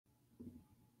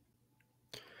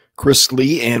Chris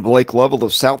Lee and Blake Lovell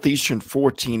of Southeastern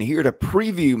 14 here to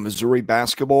preview Missouri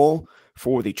basketball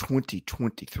for the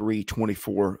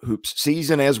 2023-24 hoops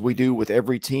season. As we do with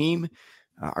every team,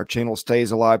 our channel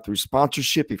stays alive through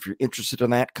sponsorship. If you're interested in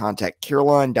that, contact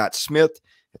caroline.smith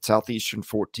at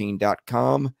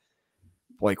southeastern14.com.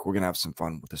 Blake, we're going to have some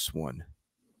fun with this one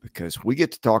because we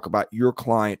get to talk about your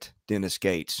client, Dennis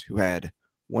Gates, who had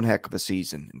one heck of a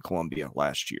season in Columbia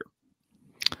last year.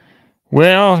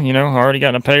 Well, already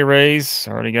got a pay raise,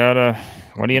 already got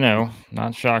what do you know?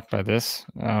 Not shocked by this.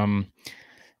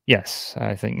 Yes,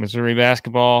 I think Missouri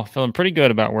basketball feeling pretty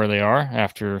good about where they are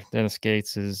after Dennis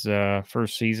Gates'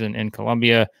 first season in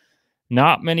Columbia.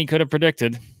 Not many could have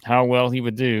predicted how well he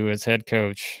would do as head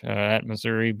coach at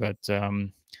Missouri, but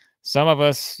some of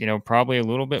us, probably a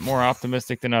little bit more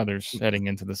optimistic than others heading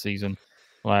into the season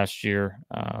last year.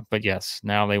 But yes,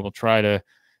 now they will try to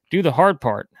do the hard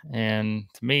part. And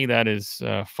to me, that is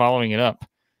following it up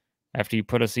after you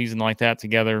put a season like that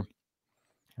together.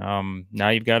 Now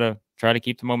you've got to try to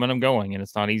keep the momentum going, and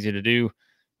it's not easy to do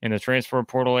in the transfer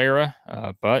portal era.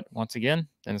 But once again,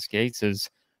 Dennis Gates has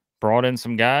brought in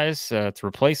some guys to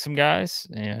replace some guys,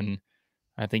 and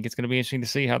I think it's going to be interesting to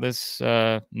see how this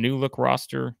new look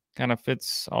roster kind of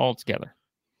fits all together.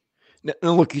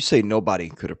 Now, look, you say nobody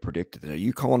could have predicted it. Are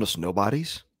you calling us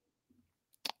nobodies?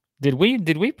 Did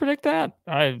we predict that?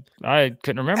 I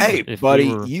couldn't remember. Hey,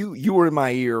 buddy, you were in my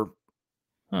ear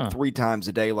 3 times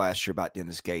a day last year about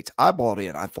Dennis Gates. I bought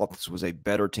in. I thought this was a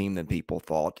better team than people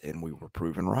thought, and we were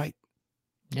proven right.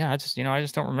 Yeah, I just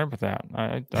don't remember that.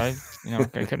 I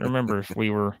couldn't remember if we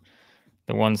were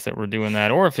the ones that were doing that,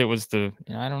 or if it was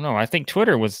I don't know. I think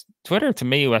Twitter to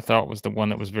me, I thought was the one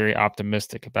that was very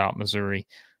optimistic about Missouri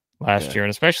last year,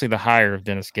 and especially the hire of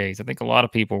Dennis Gates. I think a lot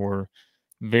of people were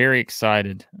very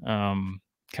excited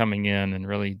coming in and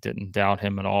really didn't doubt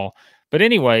him at all. But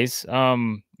anyways,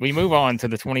 we move on to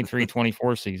the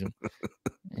 23-24 season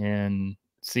and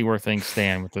see where things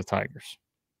stand with the Tigers.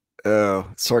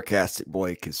 Sarcastic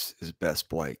Blake is best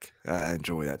Blake. I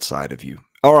enjoy that side of you.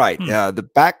 All right, the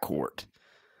backcourt.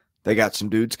 They got some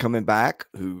dudes coming back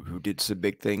who did some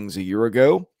big things a year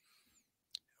ago.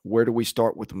 Where do we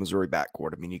start with the Missouri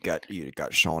backcourt? I mean, you got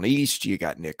Sean East, you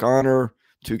got Nick Honor,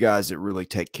 2 guys that really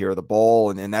take care of the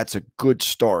ball, and that's a good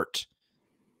start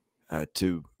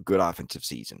to a good offensive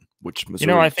season, which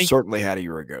Missouri I think, certainly had a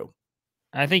year ago.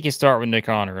 I think you start with Nick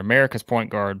Honor, America's point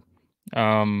guard,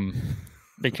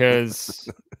 because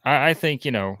I think,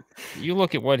 you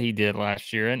look at what he did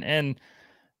last year, and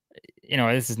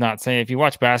this is not saying if you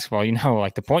watch basketball,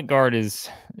 like the point guard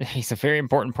he's a very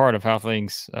important part of how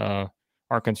things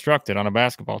are constructed on a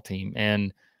basketball team.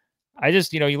 And I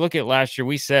just, you look at last year,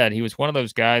 we said he was one of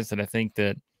those guys that I think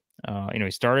that,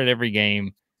 he started every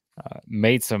game,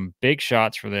 made some big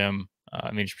shots for them.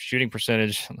 I mean, shooting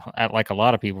percentage at like a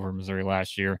lot of people from Missouri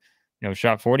last year,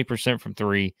 shot 40% from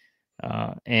 3.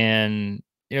 And,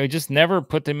 he just never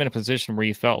put them in a position where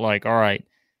you felt like, all right,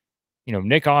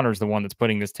 Nick Honor's the one that's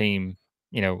putting this team,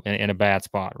 in a bad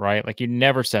spot, right? Like you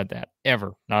never said that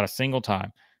ever, not a single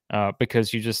time,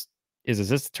 because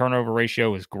his turnover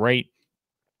ratio is great.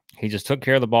 He just took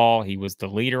care of the ball. He was the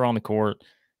leader on the court.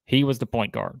 He was the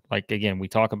point guard. Like, again, we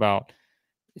talk about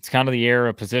it's kind of the era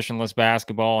of positionless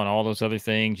basketball and all those other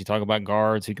things. You talk about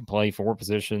guards who can play 4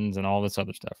 positions and all this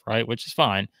other stuff, right? Which is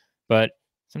fine. But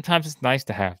sometimes it's nice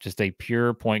to have just a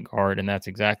pure point guard, and that's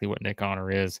exactly what Nick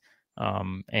Honor is.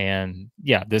 And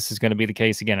yeah, this is going to be the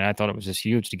case again. And I thought it was just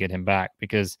huge to get him back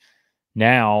because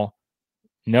now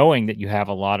knowing that you have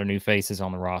a lot of new faces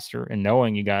on the roster and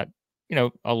knowing you got,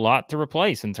 a lot to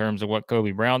replace in terms of what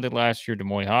Kaleb Brown did last year,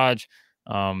 D'Moy Hodge,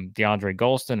 DeAndre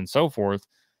Golston, and so forth.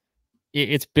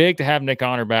 It's big to have Nick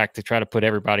Honor back to try to put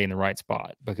everybody in the right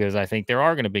spot because I think there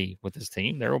are going to be with this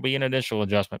team, there will be an initial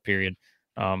adjustment period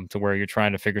to where you're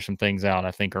trying to figure some things out.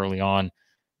 I think early on in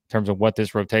terms of what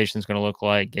this rotation is going to look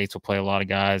like, Gates will play a lot of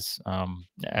guys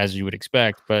as you would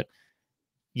expect. But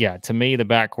yeah, to me, the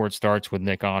backcourt starts with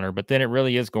Nick Honor, but then it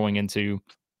really is going into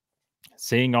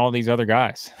seeing all these other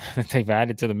guys that they've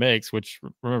added to the mix, which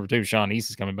remember too, Sean East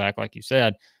is coming back, like you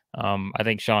said. I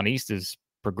think Sean East's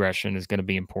progression is going to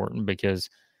be important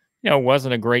because,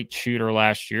 wasn't a great shooter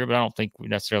last year, but I don't think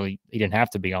necessarily he didn't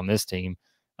have to be on this team.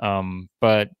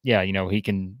 But yeah, he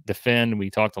can defend.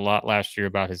 We talked a lot last year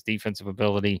about his defensive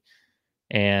ability.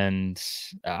 And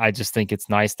I just think it's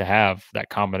nice to have that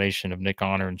combination of Nick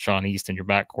Honor and Sean East in your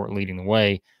backcourt leading the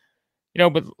way.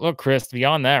 But look, Chris,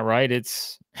 beyond that, right?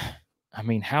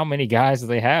 How many guys do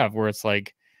they have where it's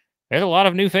like, there's a lot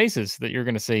of new faces that you're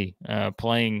going to see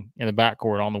playing in the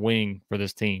backcourt on the wing for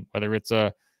this team, whether it's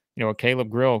a Caleb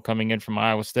Grill coming in from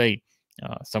Iowa State,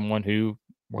 someone who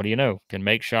what do you know? Can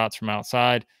make shots from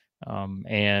outside,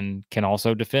 and can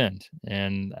also defend.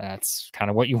 And that's kind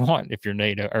of what you want if you're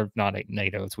NATO, or not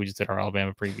NATO, as we just did our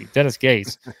Alabama preview. Dennis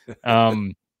Gates.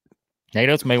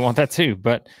 NATO's may want that too.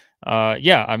 But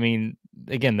yeah, I mean,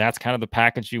 again, that's kind of the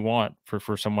package you want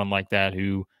for someone like that,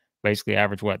 who basically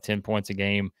average 10 points a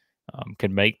game,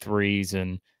 could make threes,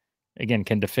 and again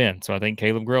can defend. So I think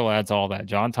Caleb Grill adds all that.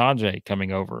 John Tonje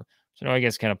coming over. So I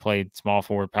guess kind of played small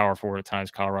forward, power forward at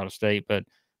times, Colorado State, but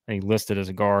he listed as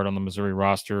a guard on the Missouri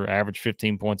roster, averaged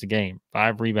 15 points a game,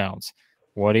 5 rebounds.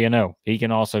 What do you know? He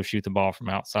can also shoot the ball from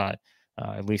outside.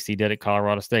 At least he did at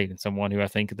Colorado State, and someone who I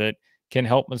think that can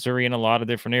help Missouri in a lot of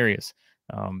different areas.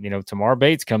 Tamar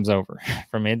Bates comes over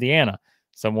from Indiana,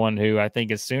 someone who I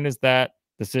think as soon as that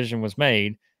decision was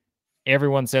made,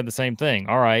 everyone said the same thing.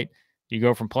 All right, you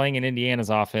go from playing in Indiana's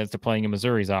offense to playing in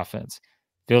Missouri's offense.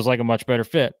 Feels like a much better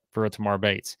fit for a Tamar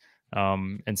Bates.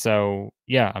 And so,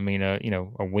 yeah, I mean, a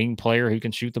wing player who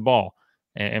can shoot the ball.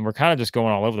 And we're kind of just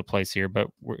going all over the place here, but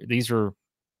these are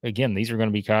going to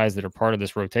be guys that are part of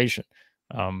this rotation.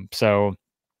 So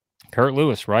Kurt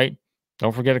Lewis, right?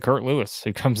 Don't forget a Kurt Lewis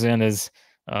who comes in as,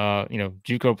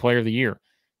 JUCO Player of the Year,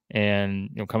 and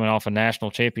coming off a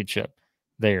national championship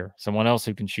there. Someone else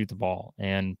who can shoot the ball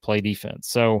and play defense.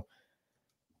 So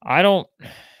I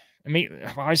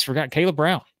just forgot Kaleb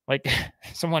Brown, like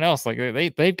someone else. Like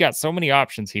they've got so many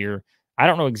options here. I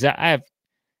don't know exactly.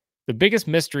 The biggest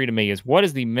mystery to me is, what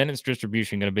is the minutes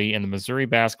distribution going to be in the Missouri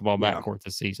basketball backcourt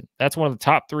this season? That's one of the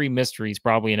top 3 mysteries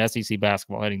probably in SEC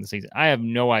basketball heading the season. I have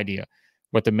no idea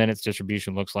what the minutes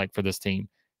distribution looks like for this team,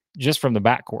 just from the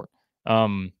backcourt.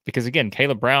 Because again,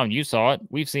 Kaleb Brown, you saw it.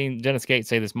 We've seen Dennis Gates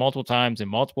say this multiple times in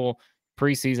multiple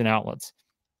preseason outlets,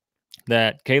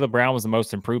 that Kaleb Brown was the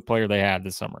most improved player they had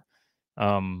this summer.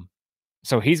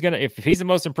 So if he's the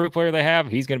most improved player they have,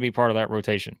 he's going to be part of that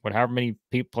rotation with however many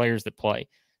players that play.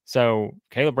 So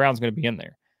Kaleb Brown's going to be in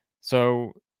there.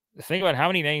 So think about how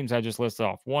many names I just listed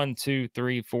off. 1, 2,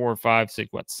 3, 4, 5,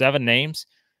 6, 7 names?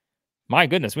 My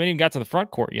goodness, we haven't even got to the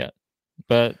front court yet.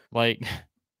 But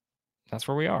that's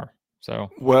where we are. So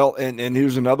well, and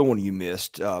here's another one you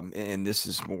missed. And this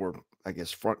is more, I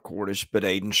guess, front courtish, but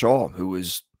Aidan Shaw, who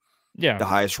was the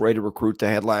highest rated recruit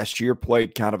they had last year,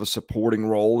 played kind of a supporting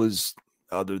role, as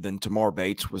other than Tamar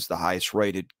Bates, was the highest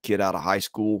rated kid out of high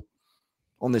school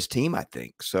on this team, I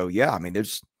think. So yeah, I mean,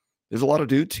 there's a lot of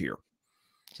dudes here.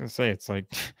 I was gonna say, it's like,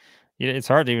 it's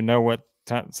hard to even know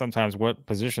sometimes what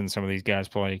position some of these guys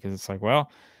play, because it's like,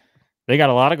 well, they got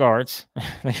a lot of guards,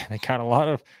 they got a lot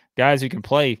of guys who can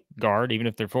play guard, even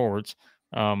if they're forwards.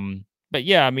 But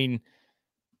yeah, I mean,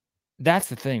 that's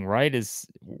the thing, right? Is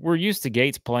we're used to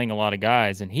Gates playing a lot of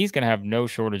guys, and he's going to have no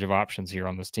shortage of options here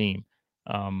on this team.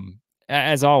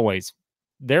 As always,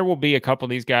 there will be a couple of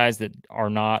these guys that are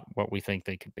not what we think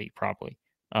they could be, probably.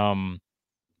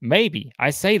 Maybe.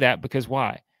 I say that because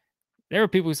why? There were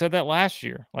people who said that last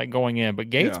year, like going in,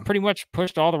 but Gates pretty much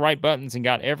pushed all the right buttons and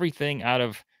got everything out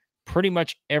of pretty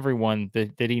much everyone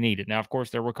that he needed. Now, of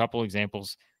course, there were a couple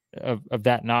examples of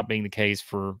that not being the case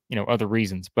for, other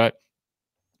reasons, but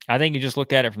I think you just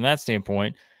look at it from that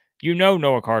standpoint.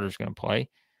 Noah Carter's going to play,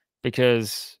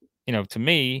 because, to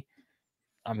me,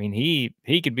 I mean,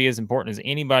 he could be as important as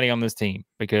anybody on this team,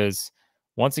 because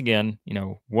once again,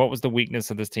 what was the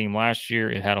weakness of this team last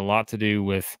year? It had a lot to do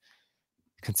with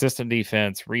consistent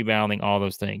defense, rebounding, all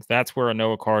those things. That's where a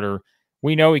Noah Carter,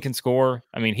 we know he can score.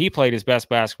 I mean, he played his best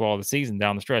basketball of the season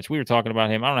down the stretch. We were talking about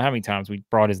him. I don't know how many times we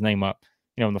brought his name up,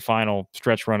 in the final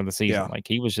stretch run of the season. Like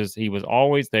he was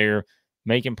always there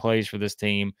making plays for this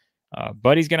team.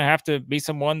 But he's going to have to be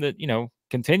someone that,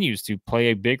 continues to play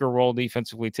a bigger role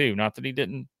defensively too. Not that he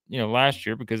didn't, last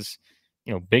year, because,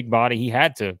 big body, he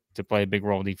had to play a big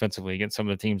role defensively against some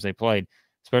of the teams they played,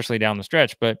 especially down the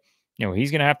stretch. But,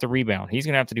 he's going to have to rebound. He's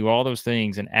going to have to do all those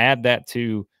things and add that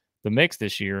to the mix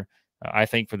this year, I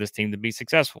think, for this team to be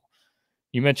successful.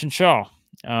 You mentioned Shaw,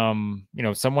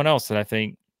 someone else that I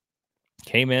think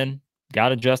came in,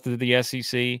 got adjusted to the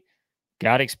SEC,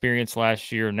 got experience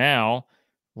last year. Now,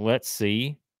 let's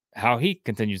see how he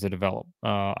continues to develop.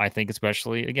 I think,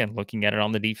 especially, again, looking at it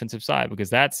on the defensive side,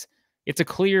 because it's a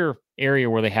clear area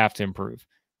where they have to improve.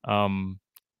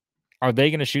 Are they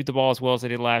going to shoot the ball as well as they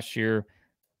did last year?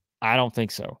 I don't think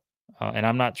so. And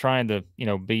I'm not trying to,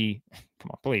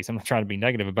 come on, please, I'm not trying to be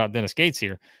negative about Dennis Gates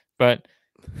here, but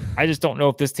I just don't know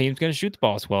if this team's going to shoot the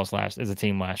ball as well as a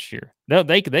team last year.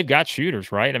 They've got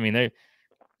shooters, right? I mean, as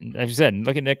you said,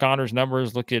 look at Nick Connor's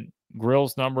numbers, look at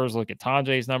Grill's numbers, look at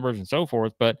Tonje's numbers, and so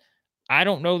forth. But I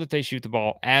don't know that they shoot the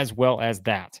ball as well as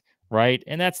that, right?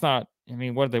 And that's not. I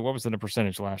mean, what was the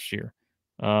percentage last year?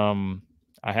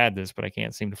 I had this, but I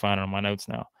can't seem to find it on my notes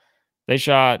now. They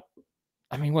shot,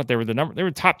 I mean, what, they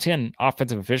were top 10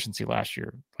 offensive efficiency last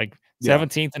year, like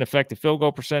 17th in effective field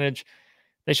goal percentage.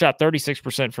 They shot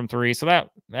 36% from three. So that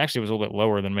actually was a little bit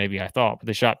lower than maybe I thought, but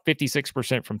they shot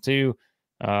 56% from two.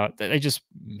 They just,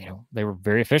 they were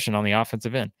very efficient on the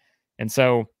offensive end. And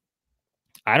so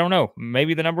I don't know,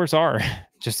 maybe the numbers are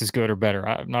just as good or better.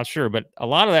 I'm not sure, but a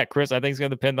lot of that, Chris, I think is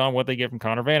going to depend on what they get from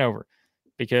Conor Vanover,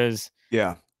 because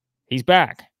he's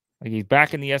back. Like, he's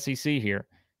back in the SEC here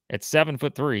at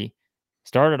 7'3".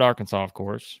 Started at Arkansas, of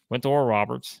course. Went to Oral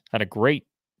Roberts. Had a great,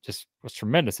 just was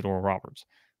tremendous at Oral Roberts.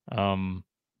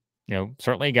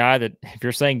 Certainly a guy that, if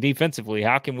you're saying defensively,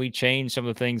 how can we change some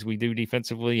of the things we do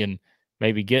defensively and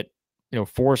maybe get,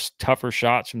 force tougher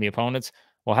shots from the opponents?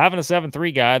 Well, having a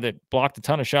 7'3" guy that blocked a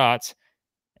ton of shots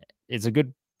is a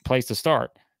good place to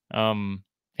start. And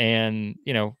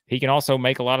he can also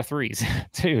make a lot of threes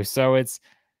too. So it's,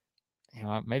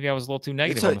 maybe I was a little too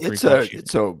negative on the three-point shooting.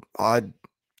 It's a odd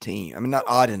team. I mean, not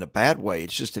odd in a bad way.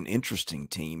 It's just an interesting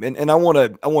team. And I want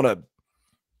to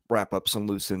wrap up some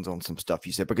loose ends on some stuff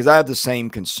you said, because I have the same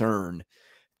concern.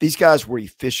 These guys were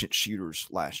efficient shooters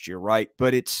last year, right?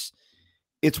 But it's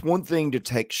one thing to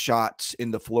take shots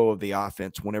in the flow of the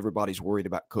offense when everybody's worried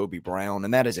about Kaleb Brown,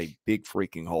 and that is a big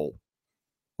freaking hole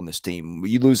on this team.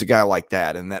 You lose a guy like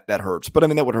that, and that hurts. But I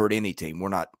mean, that would hurt any team. We're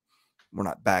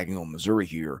not bagging on Missouri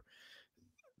here.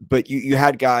 But you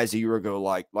had guys a year ago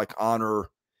like Honor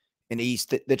and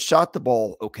East that shot the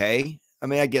ball okay. I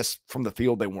mean, I guess from the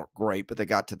field they weren't great, but they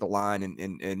got to the line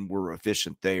and were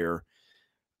efficient there.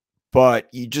 But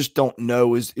you just don't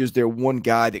know, is there one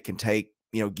guy that can take,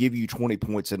 give you 20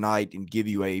 points a night and give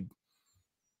you a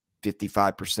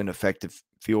 55% effective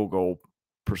field goal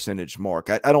percentage mark?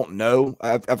 I don't know.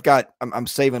 I'm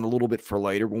saving a little bit for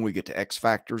later when we get to X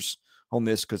factors on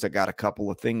this, because I got a couple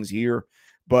of things here.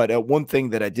 But one thing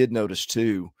that I did notice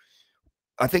too,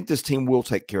 I think this team will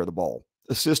take care of the ball.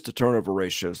 Assist to turnover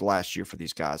ratios last year for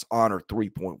these guys: Honor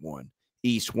 3.1,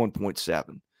 East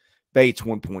 1.7, Bates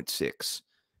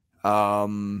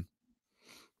 1.6,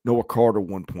 Noah Carter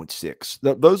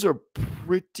 1.6. Those are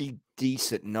pretty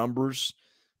decent numbers.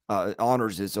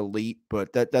 Honors is elite,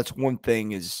 but that's one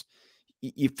thing, is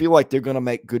you feel like they're going to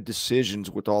make good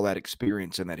decisions with all that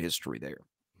experience and that history there.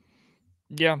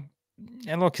 Yeah.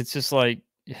 And look, it's just like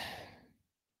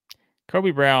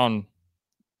Kaleb Brown,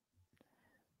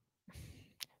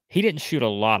 he didn't shoot a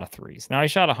lot of threes. Now, he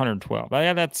shot 112.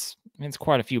 Yeah, it's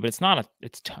quite a few, but it's not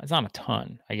a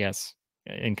ton, I guess,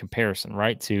 in comparison,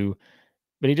 right?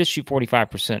 But he did shoot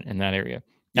 45% in that area.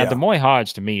 Now, Demoy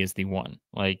Hodge to me is the one.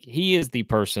 Like, he is the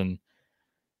person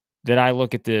that I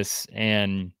look at this,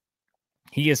 and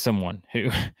he is someone who,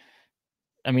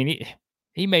 I mean,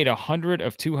 he made 100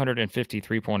 of 250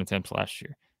 3-point attempts last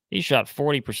year. He shot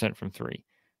 40% from three.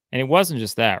 And it wasn't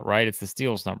just that, right? It's the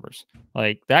steals numbers.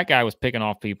 Like, that guy was picking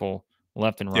off people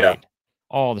left and right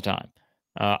all the time.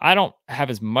 I don't have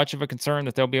as much of a concern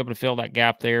that they'll be able to fill that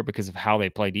gap there because of how they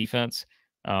play defense.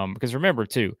 Because remember,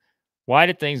 too, why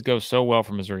did things go so well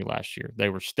for Missouri last year? They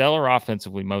were stellar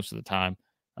offensively most of the time.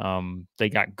 They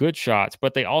got good shots,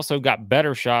 but they also got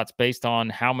better shots based on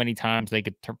how many times they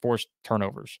could force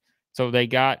turnovers. So they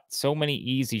got so many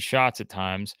easy shots at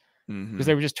times because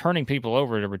they were just turning people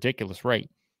over at a ridiculous rate.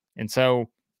 And so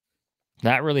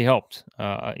that really helped,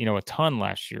 a ton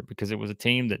last year, because it was a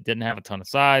team that didn't have a ton of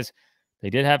size. They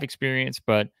did have experience,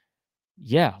 but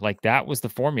yeah, like, that was the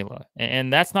formula.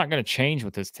 And that's not going to change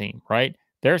with this team, right?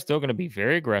 They're still going to be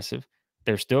very aggressive.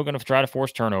 They're still going to try to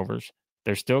force turnovers.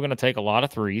 They're still going to take a lot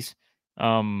of threes.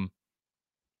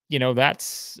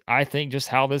 That's, I think, just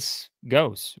how this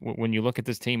goes when you look at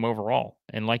this team overall.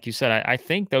 And like you said, I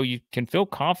think, though, you can feel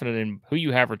confident in who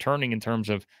you have returning in terms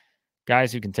of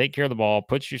guys who can take care of the ball,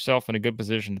 put yourself in a good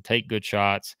position to take good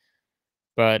shots.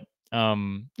 But I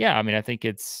mean, I think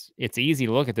it's easy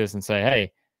to look at this and say,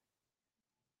 hey,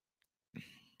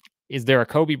 is there a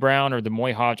Kaleb Brown or the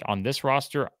Demoy Hodge on this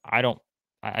roster? I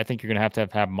think you're going to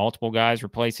have multiple guys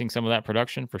replacing some of that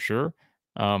production for sure.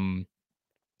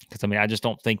 Because, I mean, I just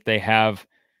don't think they have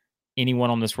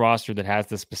anyone on this roster that has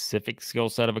the specific skill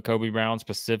set of a Kaleb Brown,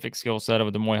 specific skill set of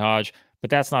a Demoy Hodge. But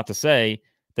that's not to say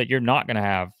that you're not going to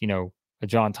have, a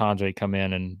John Tonje come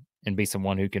in and be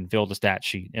someone who can fill the stat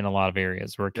sheet in a lot of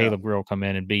areas, or a Kaleb Grill come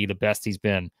in and be the best he's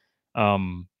been.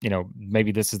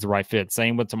 Maybe this is the right fit.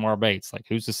 Same with Tamar Bates. Like,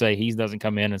 who's to say he doesn't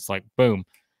come in? It's like, boom,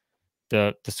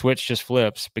 the switch just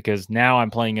flips, because now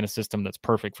I'm playing in a system that's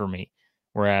perfect for me.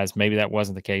 Whereas maybe that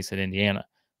wasn't the case at Indiana.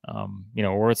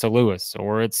 Or it's a Lewis,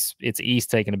 or it's East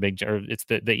taking a big, or it's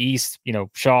the East,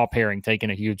 Shaw pairing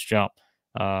taking a huge jump,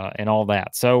 and all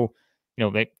that. So,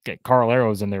 they get Carl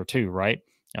Arrow's in there too, right?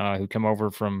 Who come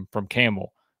over from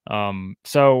Campbell.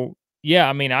 So yeah,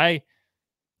 I mean,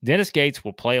 Dennis Gates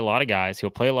will play a lot of guys. He'll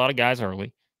play a lot of guys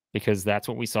early because that's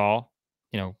what we saw,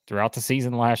 throughout the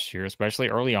season last year, especially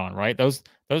early on, right? Those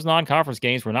non-conference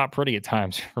games were not pretty at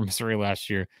times for Missouri last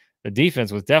year. The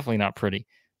defense was definitely not pretty.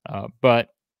 But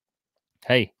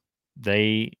hey,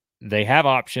 they have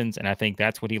options, and I think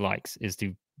that's what he likes, is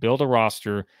to build a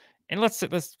roster. And let's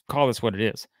call this what it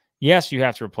is. Yes, you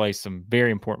have to replace some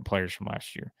very important players from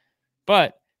last year.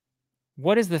 But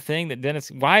what is the thing that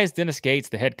why is Dennis Gates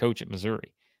the head coach at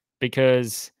Missouri?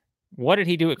 Because what did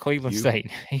he do at Cleveland State?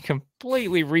 He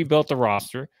completely rebuilt the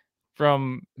roster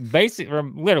from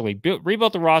literally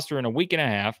rebuilt the roster in a week and a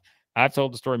half. I've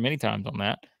told the story many times on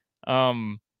that.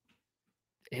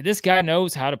 This guy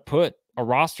knows how to put a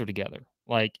roster together.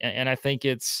 And I think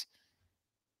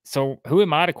so who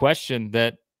am I to question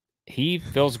that he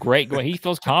feels great he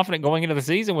feels confident going into the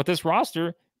season with this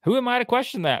roster? Who am I to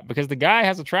question that? Because the guy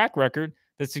has a track record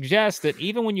that suggests that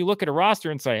even when you look at a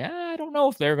roster and say, I don't know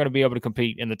if they're going to be able to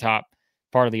compete in the top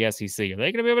part of the SEC. Are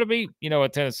they going to be able to beat, a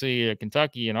Tennessee, a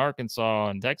Kentucky, and Arkansas,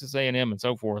 and Texas A&M, and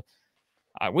so forth?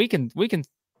 We can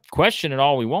question it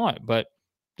all we want, but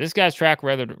this guy's track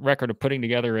record of putting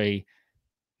together a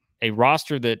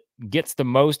roster that gets the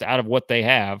most out of what they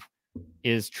have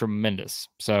is tremendous.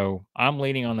 So I'm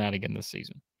leaning on that again this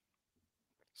season.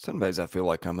 Some days I feel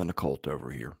like I'm in a cult over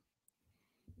here.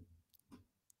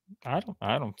 I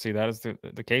don't see that as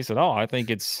the case at all. I think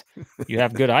it's you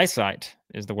have good eyesight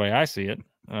is the way I see it.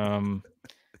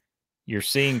 You're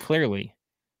seeing clearly.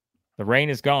 The rain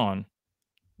is gone.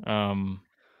 And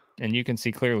you can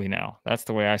see clearly now. That's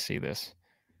the way I see this.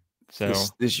 So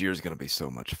this year is going to be so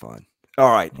much fun.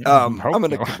 All right. I'm going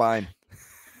to combine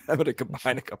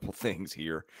a couple things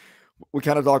here. We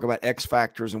kind of talk about X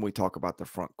factors and we talk about the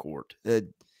front court.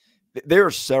 There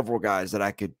are several guys that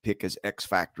I could pick as X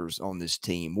factors on this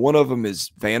team. One of them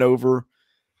is Vanover.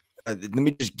 Let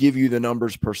me just give you the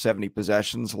numbers per 70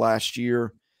 possessions last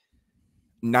year.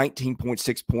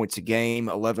 19.6 points a game,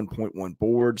 11.1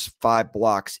 boards, 5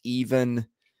 blocks even.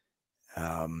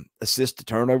 Assist to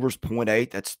turnovers,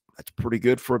 0.8. That's pretty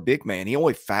good for a big man. He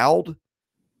only fouled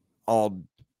on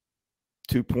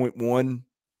 2.1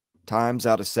 times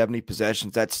out of 70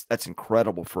 possessions. That's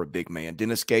incredible for a big man.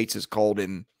 Dennis Gates has called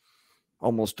him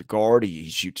almost a guard. He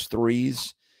shoots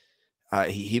threes.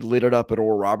 He lit it up at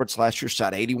Oral Roberts last year,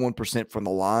 shot 81% from the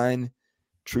line,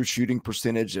 true shooting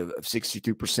percentage of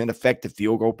 62%, effective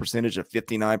field goal percentage of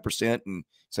 59%. And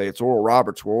say it's Oral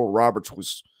Roberts. Well, Oral Roberts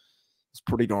was a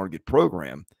pretty darn good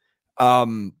program.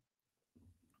 And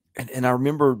I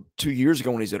remember 2 years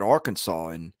ago when he's at Arkansas,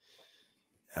 and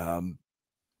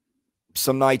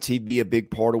some nights he'd be a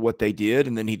big part of what they did,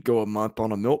 and then he'd go a month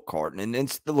on a milk carton.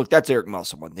 And look, that's Eric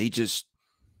Musselman. He just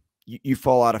you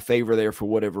fall out of favor there for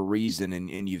whatever reason,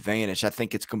 and you vanish. I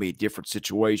think it's going to be a different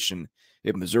situation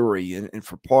in Missouri, and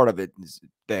for part of it,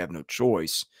 they have no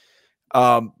choice.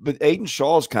 But Aidan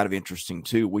Shaw is kind of interesting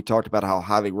too. We talked about how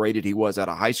highly rated he was out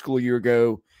of high school a year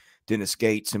ago. Dennis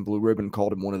Gates and Blue Ribbon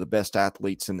called him one of the best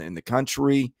athletes in the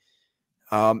country.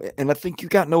 And I think you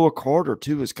got Noah Carter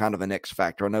too as kind of an X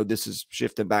factor. I know this is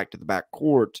shifting back to the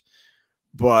backcourt,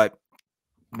 but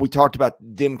we talked about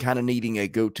them kind of needing a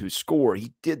go-to scorer.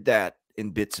 He did that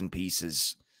in bits and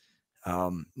pieces.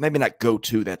 Maybe not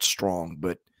go-to, that's strong,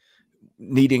 but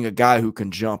needing a guy who can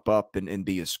jump up and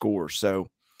be a scorer. So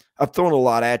I've thrown a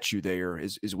lot at you there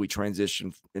as we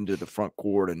transition into the front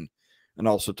court and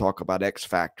also talk about X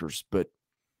factors, but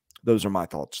those are my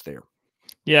thoughts there.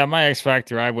 Yeah, my X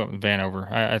factor, I went with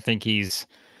Vanover. I think he's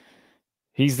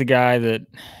the guy that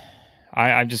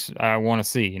I want to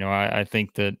see. I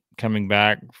think that coming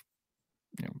back,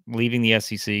 leaving the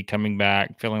SEC, coming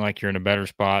back, feeling like you're in a better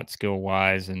spot skill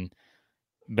wise and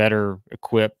better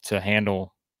equipped to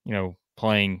handle,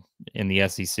 playing in the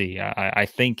SEC. I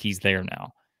think he's there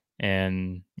now.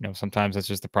 And, sometimes that's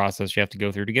just the process you have to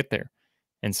go through to get there.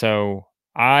 And so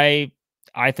I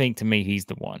think to me, he's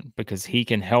the one because he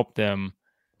can help them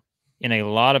in a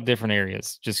lot of different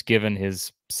areas, just given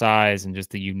his size and just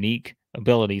the unique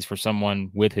abilities for someone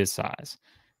with his size.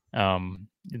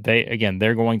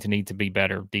 They're going to need to be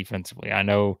better defensively. I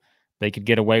know they could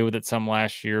get away with it some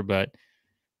last year, but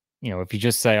if you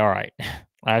just say, all right,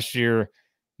 last year,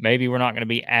 maybe we're not going to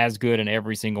be as good in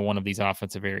every single one of these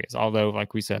offensive areas. Although,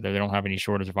 like we said, they don't have any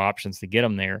shortage of options to get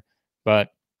them there, but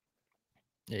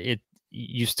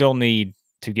you still need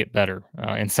to get better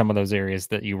in some of those areas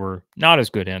that you were not as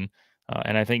good in.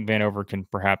 And I think Vanover can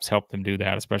perhaps help them do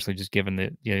that, especially just given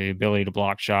the ability to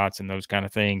block shots and those kind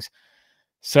of things.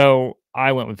 So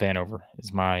I went with Vanover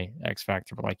as my X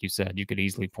factor. But like you said, you could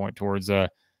easily point towards an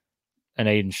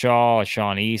Aidan Shaw, a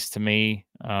Sean East to me.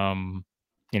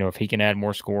 If he can add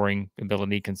more scoring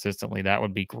ability consistently, that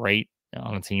would be great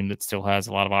on a team that still has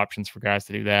a lot of options for guys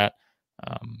to do that.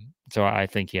 So I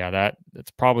think,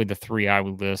 that's probably the three I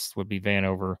would list would be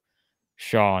Vanover,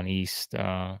 Shaw, and East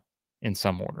in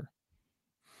some order.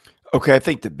 Okay, I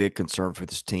think the big concern for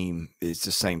this team is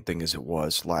the same thing as it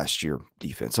was last year,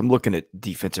 defense. I'm looking at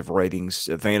defensive ratings.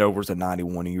 Vanover's a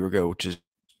 91 a year ago, which is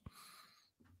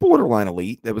borderline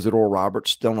elite. That was at Oral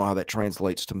Roberts. Don't know how that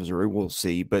translates to Missouri. We'll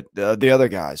see. But the other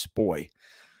guys, boy,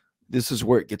 this is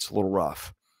where it gets a little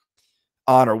rough.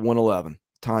 Honor, 111.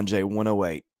 Tonje,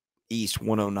 108. East,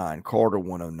 109. Carter,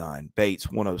 109. Bates,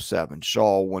 107.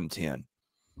 Shaw, 110.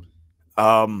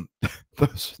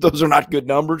 Those are not good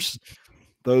numbers.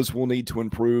 Those will need to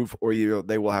improve, or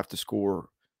they will have to score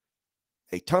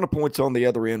a ton of points on the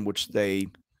other end, which they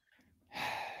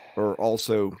are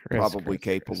also probably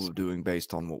capable of doing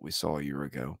based on what we saw a year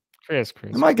ago. Chris.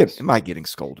 Am I getting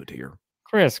scolded here?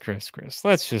 Chris.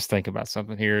 Let's just think about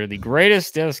something here. The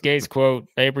greatest Dennis Gates quote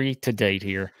maybe to date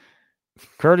here,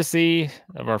 courtesy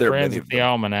of our friends at the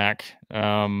Almanac,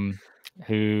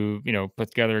 who put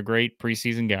together a great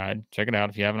preseason guide. Check it out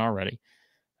if you haven't already.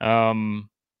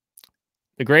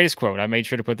 The greatest quote. I made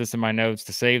sure to put this in my notes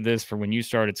to save this for when you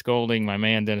started scolding my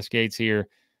man Dennis Gates here.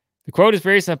 The quote is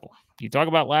very simple. You talk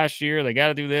about last year, they got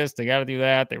to do this, they got to do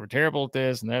that. They were terrible at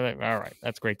this, and they're all right.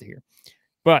 That's great to hear.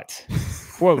 But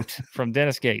quote from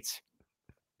Dennis Gates: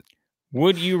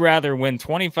 would you rather win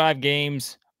 25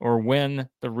 games or win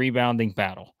the rebounding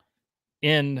battle?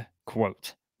 End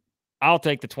quote. I'll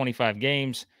take the 25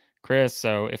 games, Chris.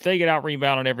 So if they get out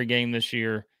rebounded every game this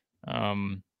year,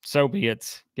 so be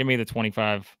it. Give me the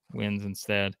 25 wins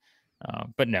instead.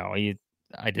 But no,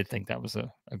 I did think that was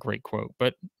a great quote.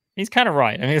 But he's kind of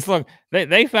right. I mean, look,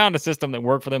 they found a system that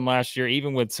worked for them last year,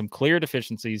 even with some clear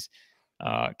deficiencies.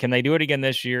 Can they do it again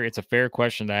this year? It's a fair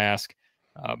question to ask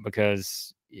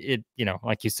because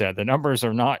like you said, the numbers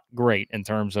are not great in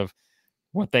terms of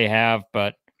what they have.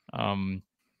 But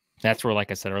that's where, like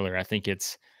I said earlier, I think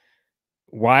it's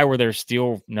why were their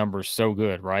steal numbers so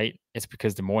good, right? It's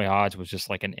because Demoy Hodge was just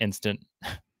like an instant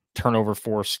turnover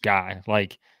force guy.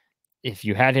 Like if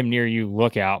you had him near you,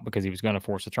 look out because he was going to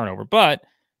force a turnover. But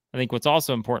I think what's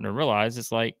also important to realize is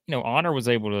Honor was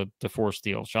able to force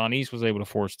steals. Sean East was able to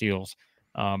force steals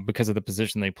because of the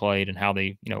position they played and how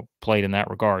they, played in that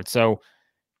regard. So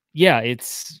yeah,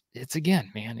 it's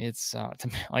again, man, it's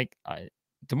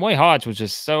Demoy Hodge was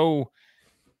just so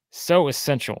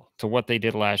essential to what they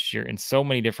did last year in so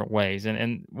many different ways.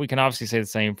 And we can obviously say the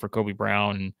same for Kaleb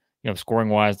Brown and, scoring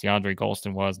wise, DeAndre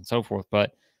Golston was and so forth.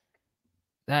 But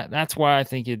that's why I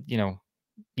think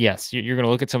yes, you're going to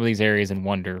look at some of these areas and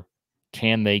wonder,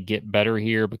 can they get better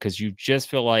here? Because you just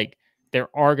feel like there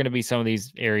are going to be some of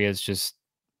these areas just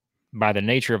by the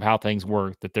nature of how things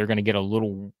work that they're going to get a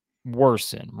little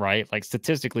worse in, right? Like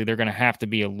statistically, they're going to have to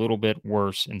be a little bit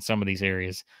worse in some of these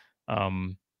areas.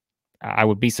 I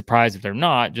would be surprised if they're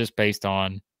not, just based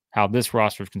on how this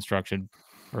roster is constructed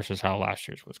versus how last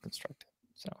year's was constructed.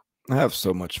 So I have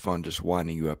so much fun just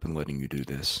winding you up and letting you do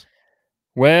this.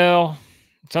 Well,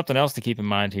 something else to keep in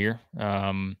mind here.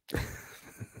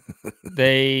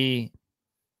 They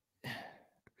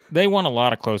won a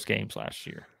lot of close games last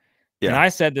year. Yeah. And I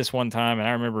said this one time, and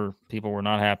I remember people were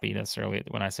not happy necessarily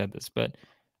when I said this, but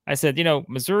I said,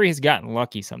 Missouri has gotten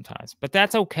lucky sometimes, but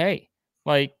that's okay.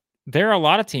 Like, there are a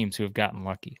lot of teams who have gotten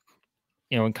lucky,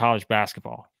 in college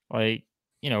basketball. Like,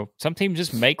 some teams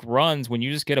just make runs when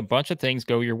you just get a bunch of things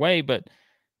go your way, but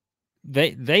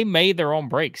they made their own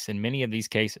breaks in many of these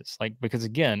cases, because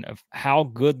again, of how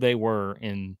good they were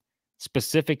in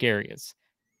specific areas.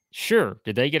 Sure,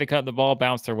 did they get a cut of the ball,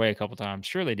 bounce their way a couple times?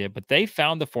 Sure they did, but they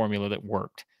found the formula that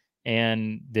worked.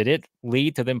 And did it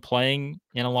lead to them playing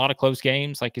in a lot of close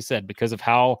games? Like you said, because of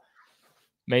how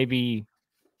maybe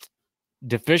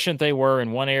deficient they were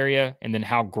in one area and then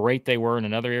how great they were in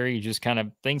another area, you just kind of,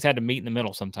 things had to meet in the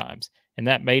middle sometimes. And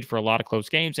that made for a lot of close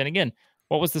games. And again,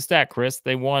 what was the stat, Chris?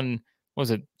 They won, was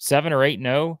it 7 or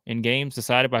 8-0 in games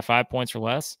decided by 5 points or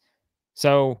less?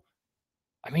 So,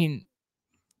 I mean,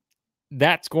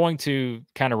 that's going to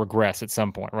kind of regress at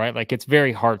some point, right? Like, it's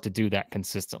very hard to do that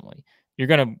consistently. You're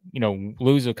going to,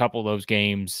 lose a couple of those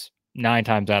games 9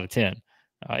 times out of 10,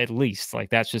 at least. Like,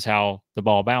 that's just how the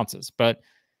ball bounces. But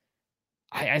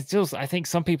I think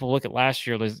some people look at last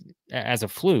year as a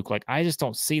fluke. Like, I just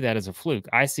don't see that as a fluke.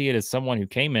 I see it as someone who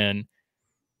came in,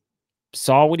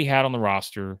 saw what he had on the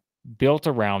roster, built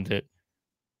around it,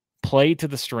 played to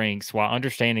the strengths while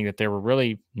understanding that there were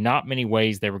really not many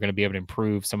ways they were going to be able to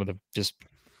improve some of the just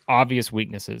obvious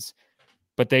weaknesses.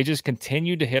 But they just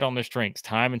continued to hit on their strengths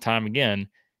time and time again.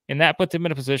 And that put them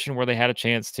in a position where they had a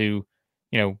chance to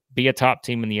be a top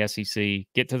team in the SEC,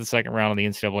 get to the second round of the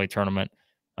NCAA tournament.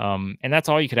 And that's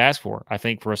all you could ask for, I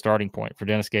think, for a starting point for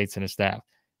Dennis Gates and his staff.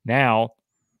 Now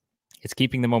it's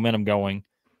keeping the momentum going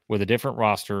with a different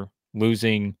roster,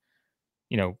 losing,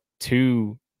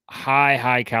 two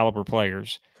high caliber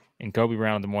players in Kobe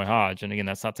Brown and Demoy Hodge. And again,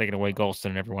 that's not taking away Golston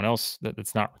and everyone else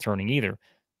that's not returning either.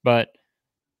 But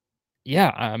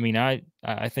yeah, I mean, I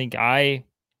think I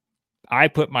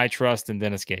put my trust in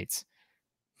Dennis Gates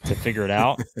to figure it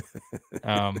out.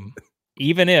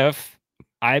 Even if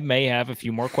I may have a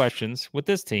few more questions with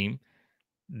this team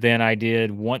than I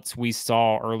did once we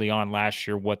saw early on last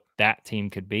year what that team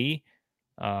could be.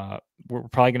 We're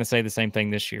probably going to say the same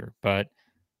thing this year, but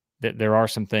there are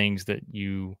some things that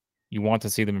you want to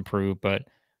see them improve, but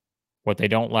what they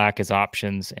don't lack is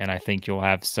options. And I think you'll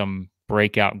have some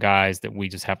breakout guys that we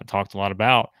just haven't talked a lot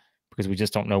about because we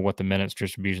just don't know what the minutes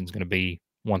distribution is going to be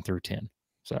 1 through 10.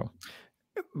 So,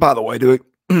 by the way,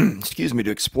 excuse me,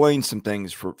 to explain some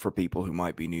things for people who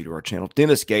might be new to our channel,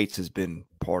 Dennis Gates has been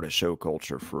part of show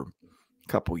culture for a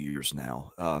couple years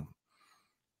now.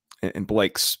 And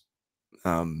Blake's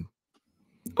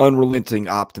unrelenting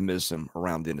optimism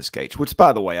around Dennis Gates, which,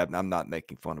 by the way, I'm not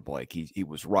making fun of Blake. He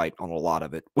was right on a lot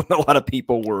of it when a lot of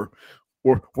people were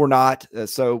not.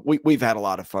 So we've had a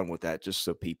lot of fun with that, just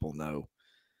so people know.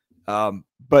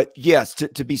 But yes,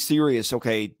 to be serious,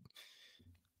 okay,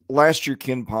 last year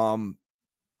Ken Palm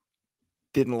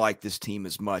didn't like this team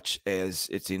as much as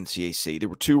its NCAC. There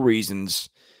were two reasons.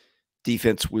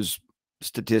 Defense was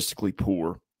statistically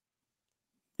poor.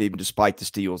 Even despite the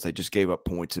steals, they just gave up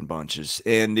points in bunches.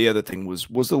 And the other thing was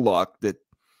the luck that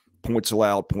points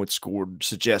allowed, points scored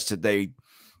suggested they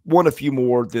won a few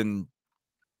more than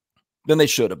they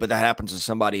should have. But that happens to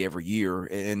somebody every year.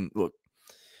 And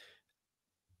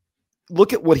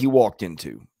look at what he walked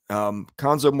into.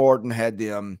 Conzo Martin had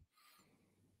them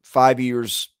 5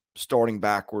 years starting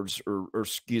backwards, or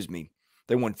excuse me,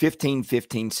 they won 15,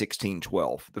 15, 16,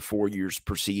 12, the 4 years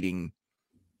preceding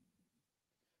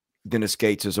Dennis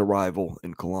Gates' arrival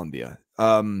in Columbia.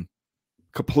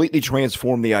 Completely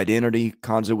transformed the identity.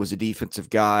 Conzo was a defensive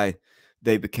guy.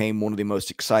 They became one of the most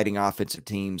exciting offensive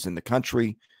teams in the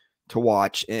country to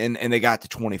watch, and they got to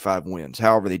 25 wins.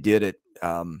 However they did it,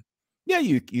 yeah,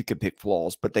 you could pick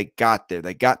flaws, but they got there.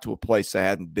 They got to a place they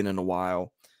hadn't been in a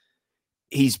while.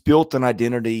 He's built an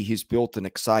identity. He's built an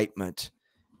excitement.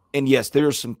 And yes, there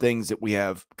are some things that we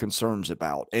have concerns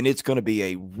about, and it's going to be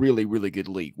a really, really good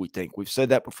league, we think. We've said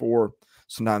that before,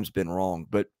 sometimes been wrong,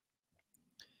 but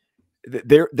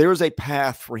there's a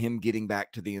path for him getting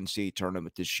back to the NCAA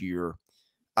tournament this year.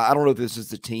 I don't know if this is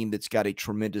the team that's got a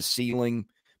tremendous ceiling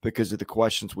because of the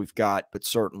questions we've got, but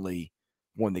certainly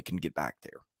one that can get back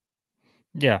there.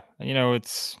 Yeah, I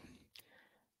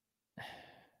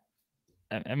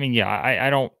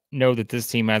don't know that this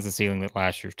team has the ceiling that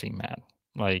last year's team had.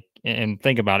 Like, and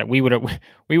think about it. We would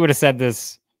have said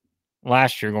this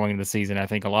last year going into the season. I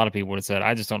think a lot of people would have said,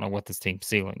 I just don't know what this team's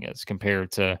ceiling is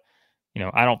compared to,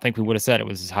 I don't think we would have said it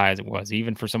was as high as it was,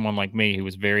 even for someone like me who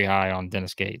was very high on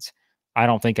Dennis Gates. I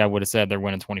don't think I would have said they're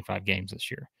winning 25 games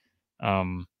this year.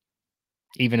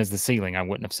 Even as the ceiling, I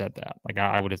wouldn't have said that. Like,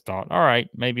 I would have thought, all right,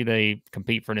 maybe they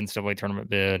compete for an NCAA tournament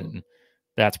bid, and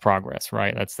that's progress,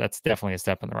 right? That's definitely a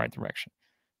step in the right direction.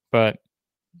 But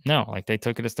no, like, they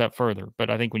took it a step further. But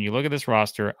I think when you look at this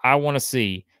roster, I want to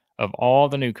see, of all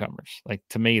the newcomers, like,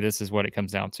 to me, this is what it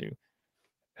comes down to.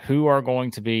 Who are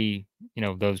going to be,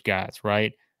 those guys,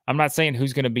 right? I'm not saying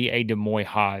who's going to be a Demoy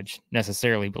Hodge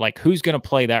necessarily, but like, who's going to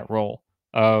play that role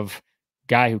of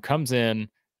guy who comes in,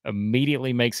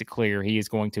 immediately makes it clear he is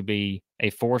going to be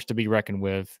a force to be reckoned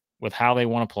with how they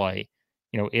want to play.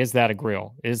 Is that a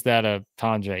Grill? Is that a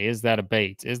Tonje? Is that a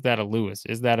Bates? Is that a Lewis?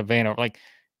 Is that a Vanover? Like,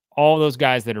 all those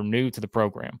guys that are new to the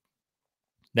program.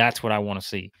 That's what I want to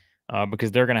see,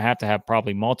 because they're going to have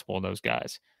probably multiple of those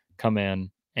guys come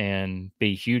in and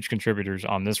be huge contributors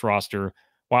on this roster,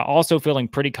 while also feeling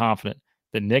pretty confident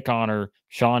that Nick Honor,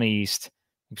 Sean East,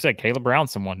 like I said, Kaleb Brown,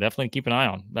 someone definitely keep an eye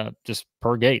on, just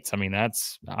per Gates. I mean,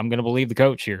 I'm going to believe the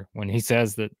coach here when he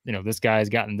says that, this guy has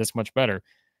gotten this much better.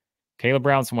 Kaleb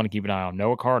Brown, someone to keep an eye on.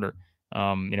 Noah Carter,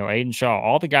 Aidan Shaw,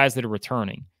 all the guys that are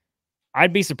returning.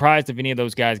 I'd be surprised if any of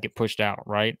those guys get pushed out,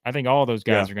 right? I think all of those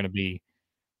guys are going to be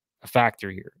a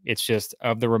factor here. It's just,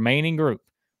 of the remaining group,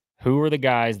 who are the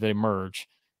guys that emerge?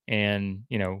 And,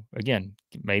 again,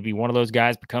 maybe one of those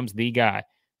guys becomes the guy.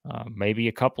 Maybe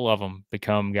a couple of them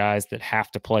become guys that have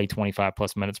to play 25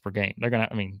 plus minutes per game. They're going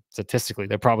to, statistically,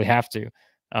 they probably have to.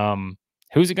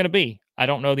 Who's it going to be? I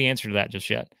don't know the answer to that just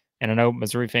yet. And I know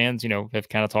Missouri fans, have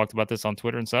kind of talked about this on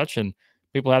Twitter and such, and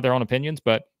people have their own opinions,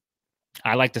 but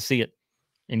I like to see it.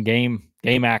 in game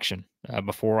action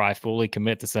before I fully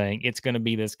commit to saying it's going to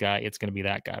be this guy, it's going to be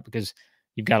that guy, because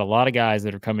you've got a lot of guys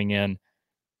that are coming in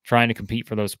trying to compete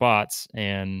for those spots.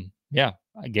 And yeah,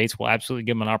 Gates will absolutely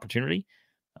give him an opportunity.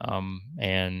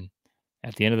 And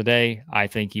at the end of the day, I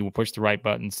think he will push the right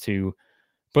buttons to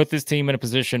put this team in a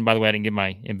position. By the way, I didn't get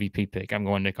my MVP pick. I'm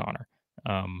going to Conor.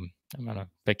 I'm going to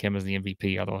pick him as the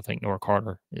MVP, although I think Noah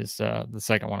Carter is the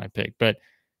second one I picked. But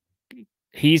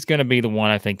he's going to be the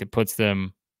one, I think, that puts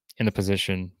them in the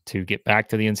position to get back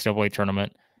to the NCAA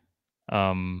tournament.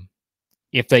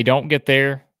 If they don't get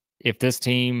there, if this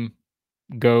team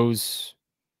goes,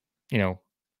 in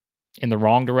the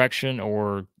wrong direction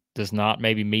or does not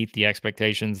maybe meet the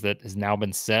expectations that has now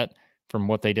been set from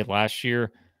what they did last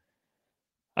year,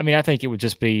 I mean, I think it would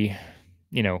just be,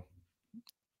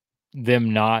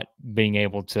 them not being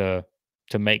able to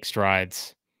make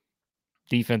strides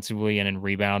defensively and in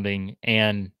rebounding,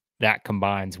 and that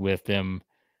combines with them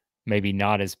maybe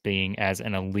not as being as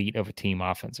an elite of a team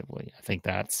offensively. I think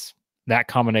that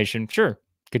combination, sure,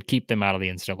 could keep them out of the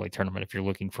NCAA tournament if you're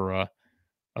looking for a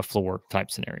floor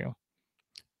type scenario.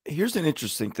 Here's an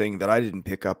interesting thing that I didn't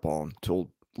pick up on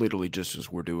till literally just as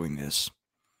we're doing this.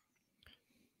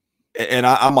 And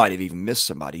I might have even missed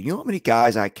somebody. You know how many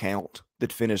guys I count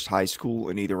that finished high school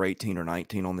in either 18 or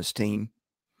 19 on this team?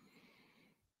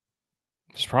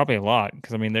 There's probably a lot,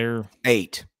 because I mean they're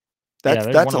 8. That's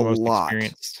a lot.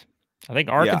 Experienced. I think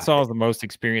Arkansas is the most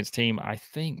experienced team. I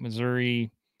think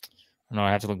Missouri. No,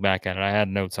 I have to look back at it. I had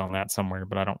notes on that somewhere,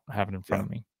 but I don't have it in front of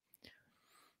me.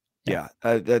 Yeah,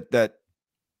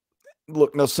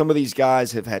 look, now some of these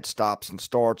guys have had stops and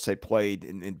starts. They played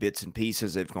in bits and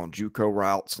pieces. They've gone JUCO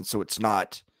routes, and so it's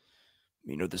not,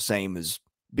 the same as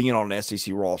being on an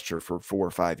SEC roster for 4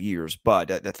 or 5 years.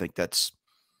 But I think that's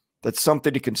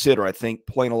something to consider. I think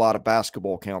playing a lot of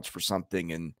basketball counts for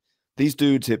something, and these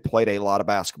dudes have played a lot of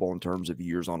basketball in terms of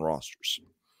years on rosters.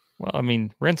 Well, I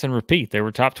mean, rinse and repeat. They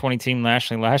were top 20 team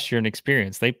nationally last year in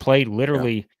experience. They played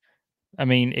literally. Yeah. I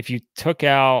mean, if you took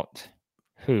out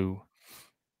who?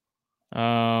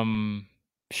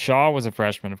 Shaw was a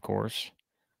freshman, of course.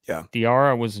 Yeah.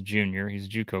 Diarra was a junior. He's a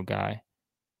JUCO guy.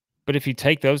 But if you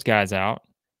take those guys out,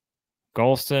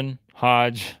 Golston,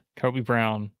 Hodge, Kaleb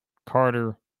Brown,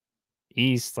 Carter,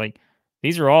 East,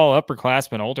 these are all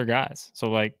upperclassmen, older guys.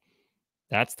 So,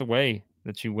 that's the way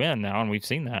that you win now, and we've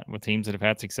seen that with teams that have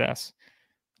had success.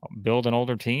 Build an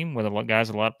older team with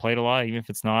guys played a lot, even if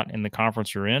it's not in the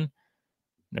conference you're in.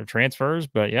 They're transfers,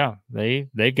 but yeah, they've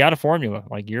got a formula.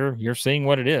 You're seeing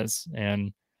what it is,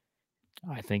 and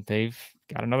I think they've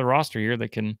got another roster here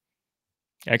that can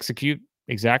execute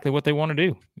exactly what they want to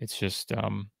do. It's just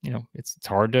it's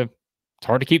hard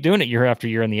to keep doing it year after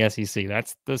year in the SEC.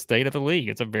 That's the state of the league.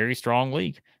 It's a very strong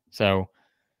league, so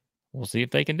we'll see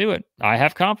if they can do it. I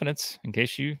have confidence, in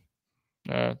case you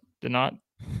did not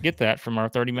get that from our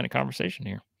 30-minute conversation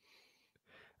here.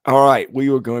 All right, we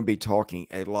are going to be talking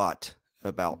a lot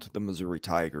about the Missouri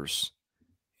Tigers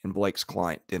and Blake's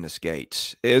client, Dennis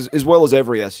Gates, as well as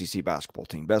every SEC basketball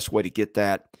team. Best way to get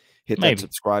that, hit that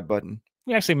subscribe button.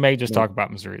 We actually may just talk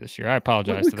about Missouri this year. I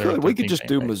apologize. We could just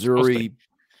do Missouri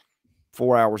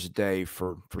 4 hours a day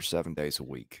for 7 days a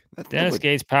week. Dennis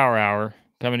Gates Power Hour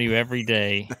coming to you every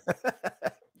day,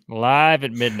 live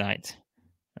at midnight.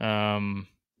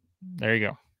 There you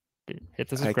go. Hit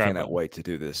the subscribe button. I cannot wait to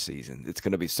do this season. It's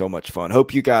going to be so much fun.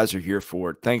 Hope you guys are here for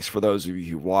it. Thanks for those of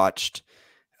you who watched.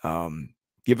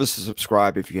 Give us a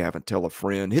subscribe if you haven't. Tell a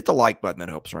friend. Hit the like button. That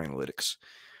helps our analytics.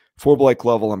 For Blake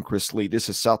Lovell, I'm Chris Lee. This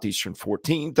is Southeastern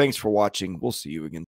 14. Thanks for watching. We'll see you again.